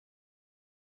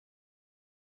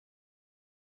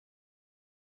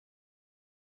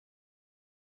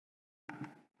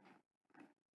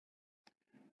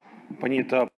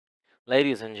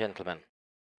Ladies and gentlemen,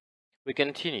 we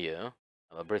continue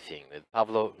our briefing with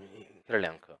Pavlo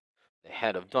Kyrylenko, the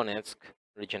head of Donetsk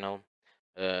Regional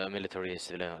Military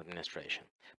Civilian Administration.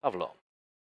 Pavlo,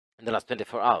 in the last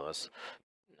 24 hours,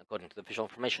 according to the official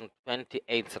information,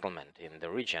 28 settlements in the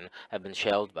region have been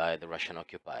shelled by the Russian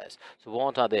occupiers. So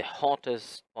what are the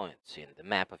hottest points in the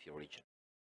map of your region?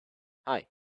 Hi.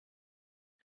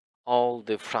 All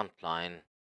the front line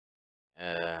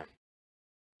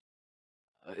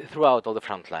throughout all the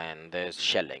front line, there's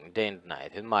shelling day and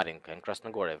night in Marinka, in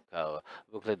Krasnogorivka,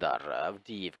 Vuhledar,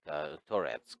 Avdiivka,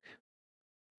 Toretsk,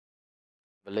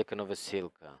 Velika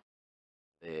Novosilka,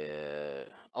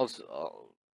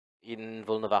 also in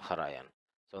Volnovakha Ryan.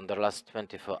 So in the last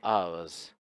 24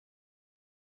 hours,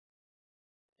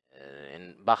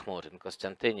 in Bakhmut, in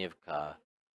Konstantinivka,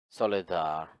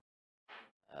 Soledar,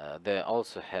 there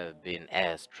also have been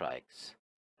airstrikes,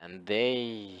 and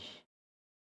they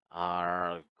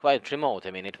are quite remote.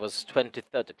 I mean, it was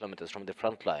 20-30 kilometers from the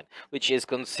front line, which is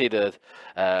considered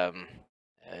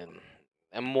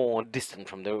more distant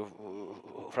from the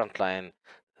front line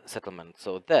settlement.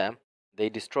 So there, they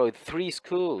destroyed 3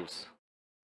 schools,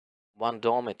 1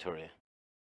 dormitory,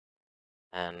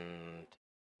 and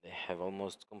they have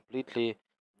almost completely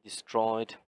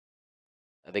destroyed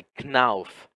the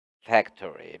Knauf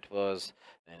factory. It was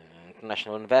an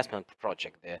international investment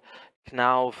project, the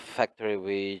Knauf factory,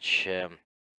 which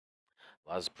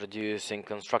was producing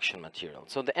construction material.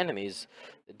 So the enemy is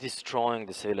destroying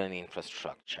the civilian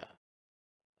infrastructure.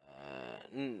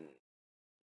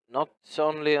 Not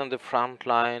only on the front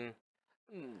line,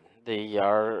 they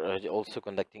are also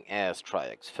conducting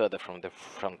airstrikes further from the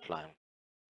front line.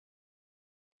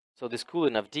 So the school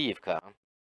in Avdiivka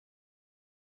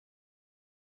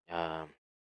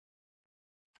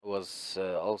was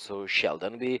also shelled,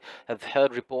 and we have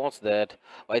heard reports that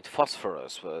white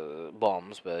phosphorus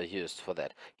bombs were used for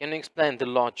that. Can you explain the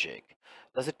logic?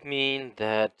 Does it mean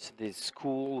that the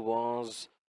school was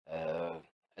a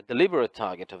deliberate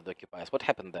target of the occupiers? What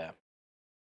happened there?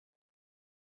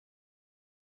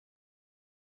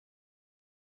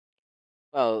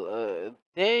 Well,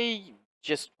 they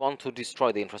just want to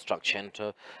destroy the infrastructure and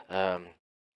to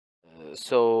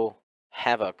sow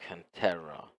havoc and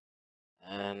terror.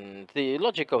 And the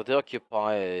logic of the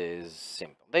occupier is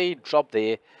simple. They drop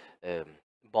the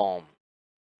bomb.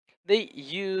 They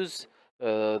use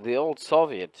the old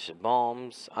Soviet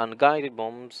bombs, unguided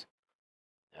bombs,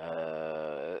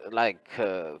 like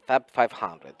Fab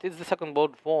 500. It's the Second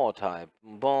World War type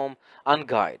bomb,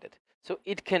 unguided. So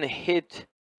it can hit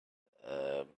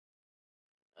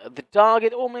the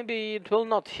target, or maybe it will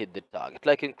not hit the target,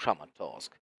 like in Kramatorsk.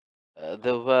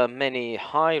 There were many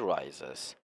high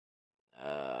rises,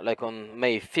 like on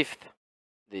May 5th,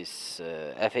 this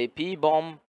FAP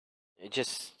bomb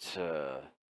just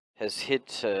has hit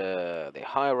the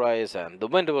high rise, and the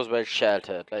windows were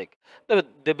shattered, like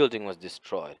the building was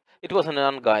destroyed. It was an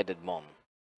unguided bomb.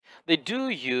 They do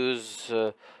use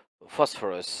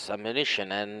phosphorus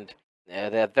ammunition, and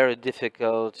they are very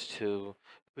difficult to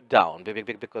put down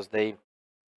because they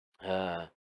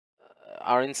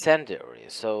are incendiary,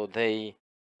 so they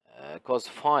cause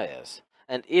fires.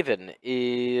 And even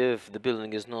if the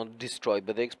building is not destroyed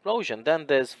by the explosion, then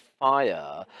there's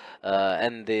fire,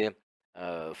 and the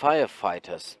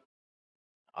firefighters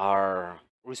are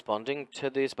responding to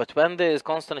this. But when there is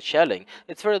constant shelling,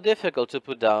 it's very difficult to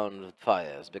put down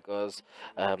fires because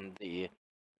the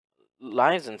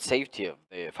lives and safety of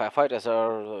the firefighters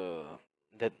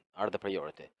are the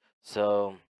priority.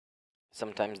 So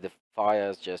sometimes the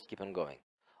fires just keep on going.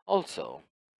 Also,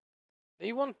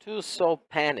 they want to sow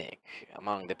panic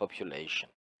among the population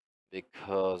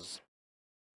because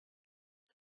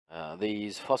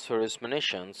these phosphorus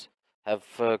munitions have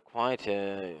quite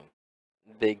a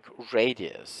big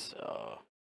radius.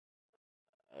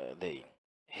 They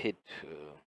hit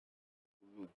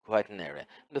quite an area.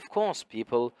 And of course,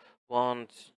 people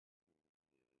want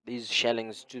these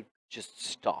shellings to just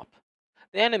stop.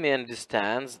 The enemy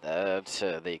understands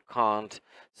that they can't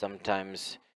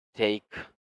sometimes take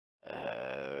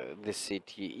the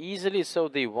city easily, so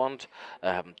they want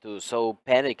to sow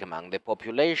panic among the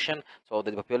population, so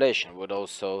the population would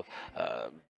also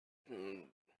mm,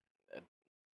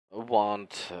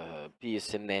 want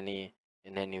peace in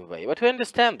any way. But we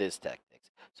understand these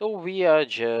tactics, so we are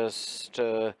just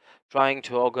trying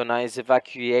to organize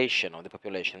evacuation of the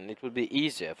population. It will be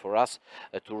easier for us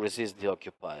to resist the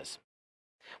occupiers.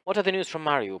 What are the news from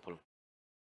Mariupol?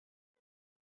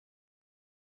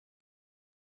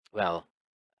 Well,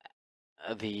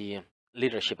 the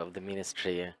leadership of the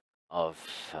Ministry of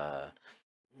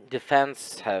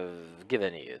defense have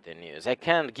given you the news. I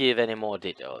can't give any more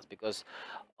details because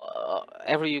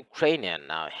every Ukrainian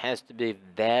now has to be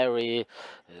very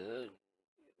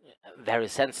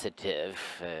sensitive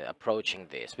approaching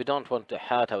this. We don't want to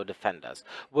hurt our defenders.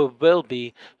 We will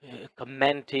be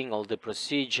commenting on the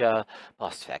procedure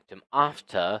post factum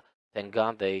after. Thank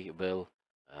God they will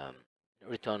um,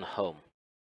 return home.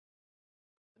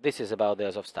 This is about the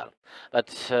Azovstal. But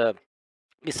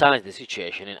besides the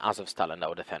situation in Azovstal and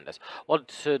our defenders,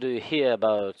 what do you hear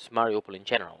about Mariupol in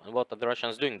general, and what are the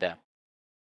Russians doing there?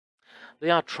 They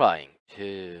are trying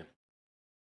um,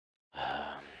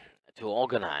 to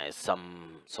organize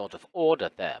some sort of order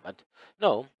there, but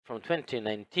no, from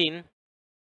 2019,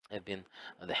 I've been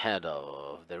the head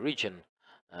of the region,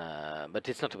 but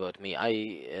it's not about me.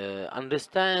 I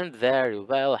understand very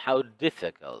well how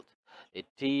difficult it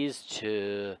is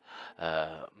to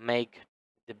make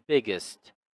the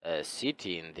biggest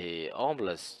city in the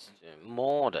Oblast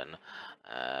modern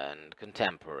and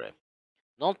contemporary.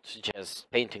 Not just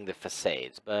painting the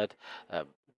facades, but uh,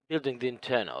 building the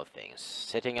internal things,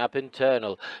 setting up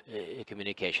internal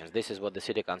communications. This is what the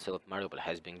City Council of Mariupol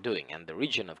has been doing, and the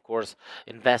region, of course,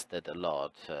 invested a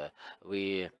lot.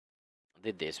 We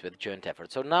did this with joint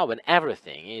effort. So now, when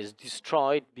everything is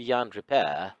destroyed beyond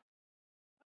repair,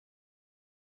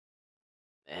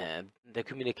 the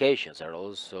communications are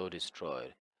also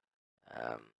destroyed.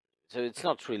 Um, so it's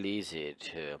not really easy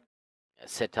to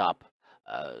set up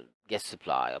gas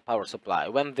supply or power supply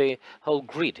when the whole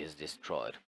grid is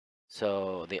destroyed.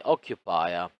 So the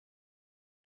occupier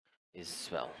is,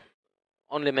 well,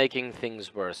 only making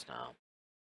things worse now.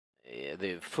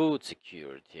 The food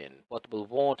security and potable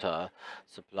water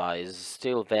supply is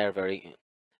still very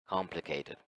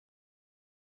complicated.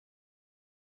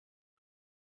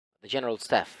 The General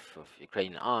Staff of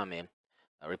Ukrainian Army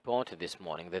reported this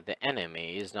morning that the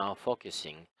enemy is now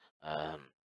focusing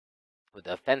with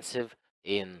the offensive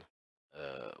in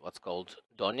what's called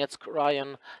Donetsk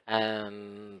Ryan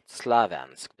and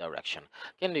Slavansk direction.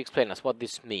 Can you explain us what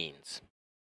this means?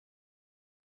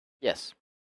 Yes,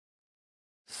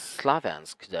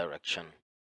 Slavansk direction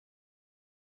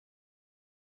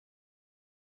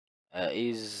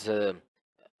is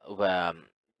where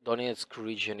Donetsk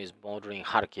region is bordering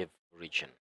Kharkiv region.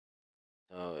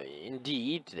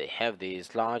 Indeed, they have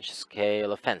this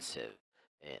large-scale offensive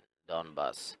in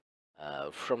Donbas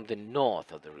from the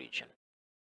north of the region.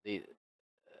 They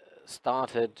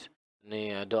started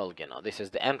near Dolgino. This is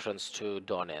the entrance to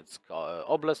Donetsk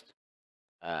Oblast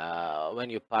when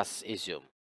you pass Izium.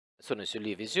 As soon as you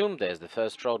leave Izium, there's the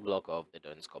first roadblock of the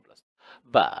Donetsk Oblast.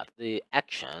 But the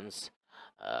actions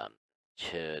um,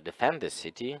 to defend the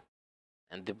city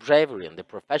and the bravery and the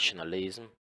professionalism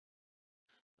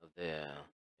of the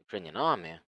Ukrainian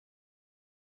army,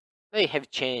 they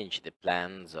have changed the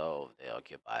plans of the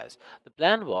occupiers. The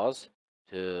plan was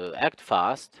to act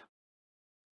fast,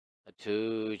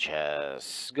 to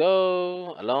just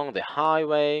go along the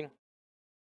highway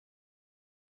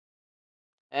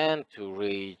and to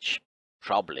reach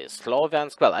probably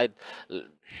Sloviansk. Well, I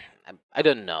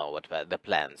don't know what were the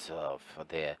plans of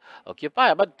the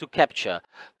occupier, but to capture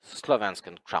Sloviansk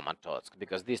and Kramatorsk,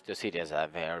 because these two cities are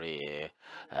very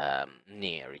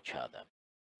near each other.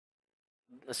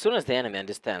 As soon as the enemy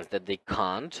understands that they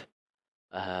can't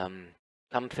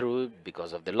come through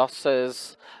because of the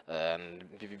losses and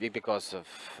because of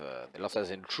the losses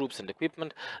in troops and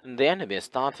equipment, the enemy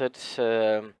started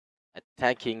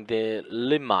attacking the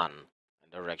Liman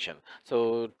direction,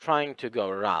 so trying to go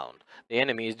around. The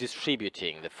enemy is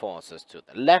distributing the forces to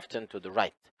the left and to the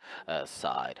right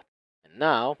side, and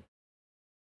now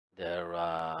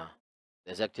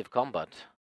there's active combat.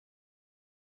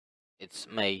 It's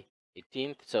May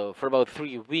 18th, so for about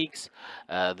 3 weeks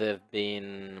there have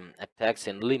been attacks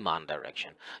in Liman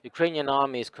direction. Ukrainian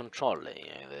army is controlling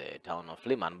the town of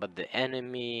Liman, but the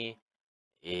enemy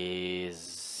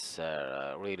is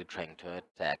really trying to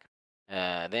attack.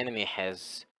 The enemy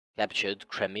has captured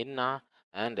Kremina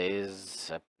and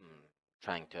is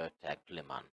trying to attack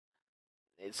Liman.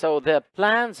 So their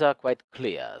plans are quite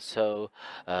clear. So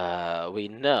we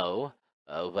know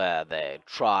where they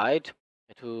tried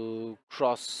to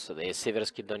cross the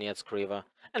Seversky Donetsk River,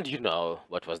 and you know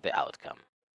what was the outcome.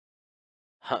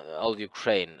 All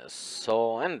Ukraine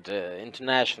saw, and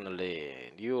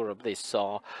internationally in Europe, they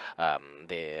saw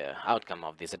the outcome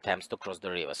of these attempts to cross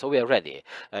the river. So we are ready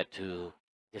to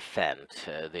defend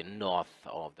the north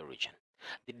of the region.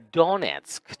 The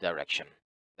Donetsk direction,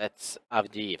 that's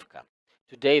Avdiivka.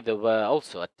 Today there were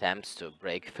also attempts to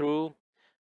break through.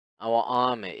 Our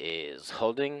army is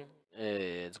holding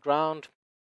its ground,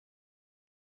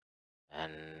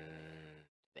 and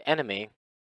the enemy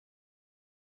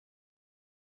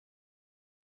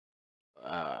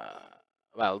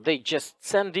well, they just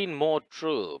send in more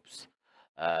troops.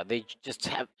 They just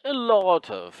have a lot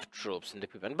of troops and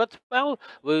equipment, but well,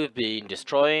 we've been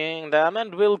destroying them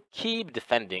and we'll keep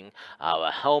defending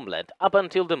our homeland up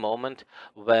until the moment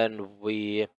when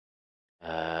we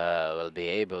will be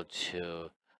able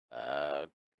uh,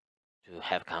 to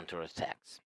have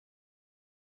counterattacks.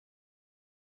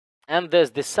 And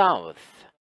there's the south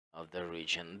of the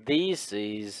region. This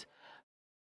is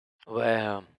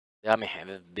where the army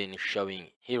have been showing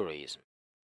heroism.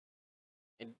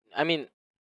 I mean,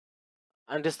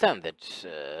 I understand that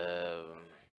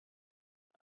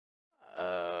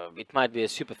it might be a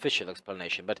superficial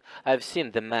explanation, but I've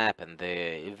seen the map and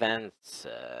the events,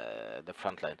 the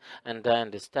front line, and I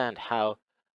understand how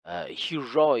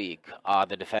heroic are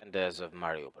the defenders of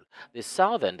Mariupol. The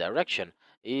southern direction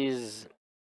is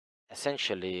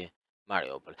essentially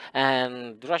Mariupol,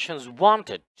 and the Russians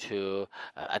wanted to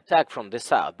attack from the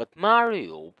south, but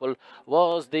Mariupol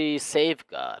was the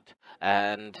safeguard,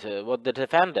 and what the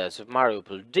defenders of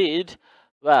Mariupol did,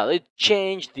 well, it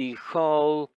changed the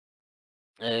whole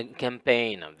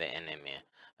campaign of the enemy.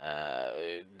 Uh,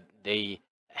 they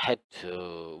had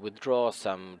to withdraw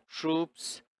some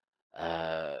troops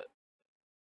uh,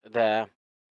 there,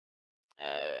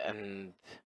 and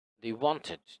they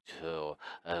wanted to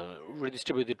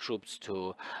redistribute the troops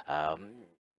to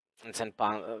and send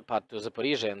part to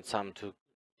Zaporizhia and some to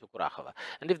Kurakhova.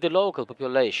 And if the local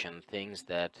population thinks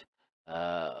that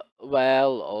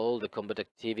well, all the combat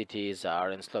activities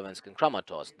are in Slovensk and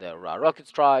Kramatorsk. There are rocket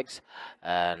strikes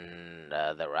and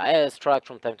there are air strikes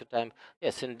from time to time.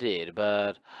 Yes, indeed,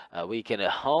 but we can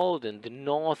hold in the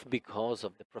north because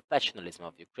of the professionalism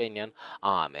of the Ukrainian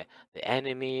army. The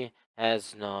enemy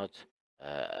has not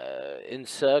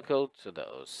encircled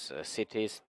those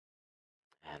cities,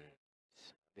 and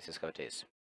this is how it is.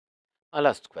 My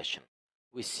last question.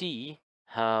 We see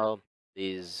how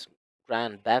this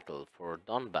grand battle for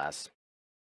Donbass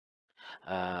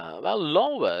well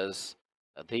lowers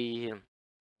the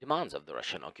demands of the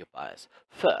Russian occupiers.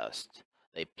 First,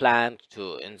 they planned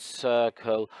to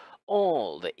encircle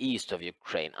all the east of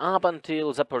Ukraine up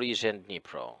until Zaporizhia and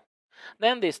Dnipro.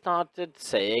 Then they started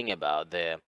saying about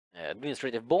the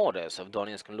administrative borders of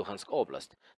Donetsk and Luhansk Oblast.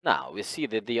 Now we see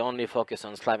that they only focus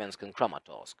on Slaviansk and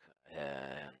Kramatorsk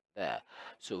there.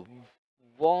 So,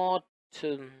 what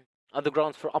are the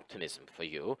grounds for optimism for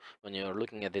you when you're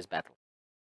looking at this battle?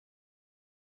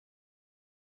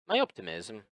 My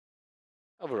optimism,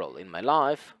 overall in my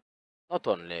life, not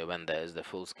only when there's the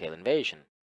full-scale invasion.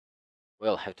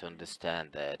 We'll have to understand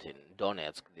that in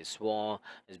Donetsk this war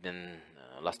has been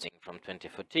lasting from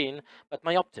 2014, but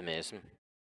my optimism,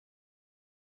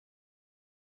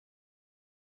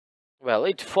 well,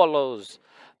 it follows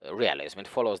realism, it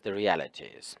follows the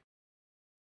realities.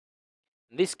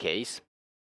 In this case,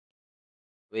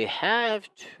 we have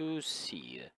to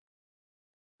see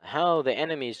how the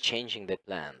enemy is changing their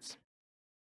plans.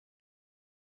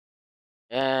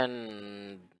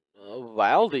 And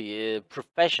while the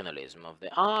professionalism of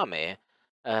the army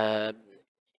uh,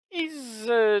 is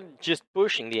just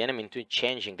pushing the enemy into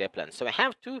changing their plans. So we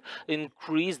have to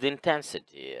increase the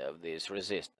intensity of this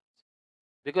resistance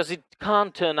because it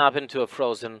can't turn up into a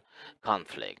frozen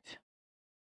conflict.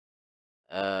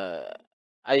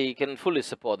 I can fully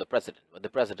support the president, but the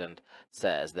president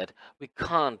says that we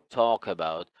can't talk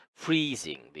about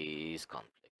freezing this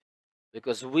conflict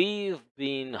because we've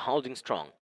been holding strong.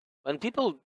 When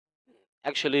people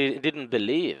actually didn't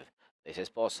believe this is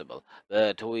possible,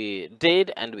 but we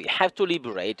did, and we have to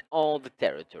liberate all the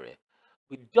territory.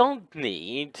 We don't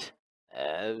need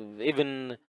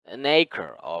even an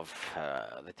acre of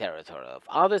the territory of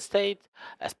other states,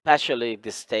 especially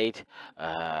the state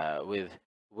with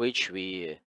which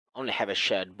we only have a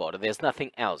shared border. There's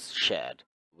nothing else shared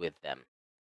with them,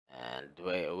 and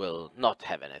we will not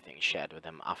have anything shared with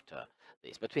them after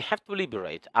this. But we have to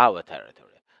liberate our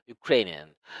territory,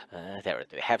 Ukrainian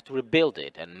territory. We have to rebuild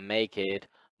it and make it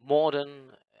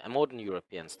modern, a modern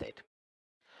European state.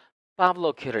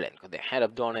 Pavlo Kyrylenko, the head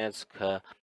of Donetsk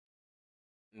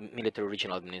military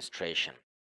regional administration.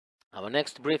 Our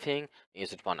next briefing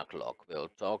is at 1 o'clock. We'll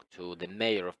talk to the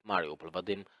mayor of Mariupol,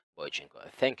 Vadim Boychenko.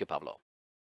 Thank you, Pavlo.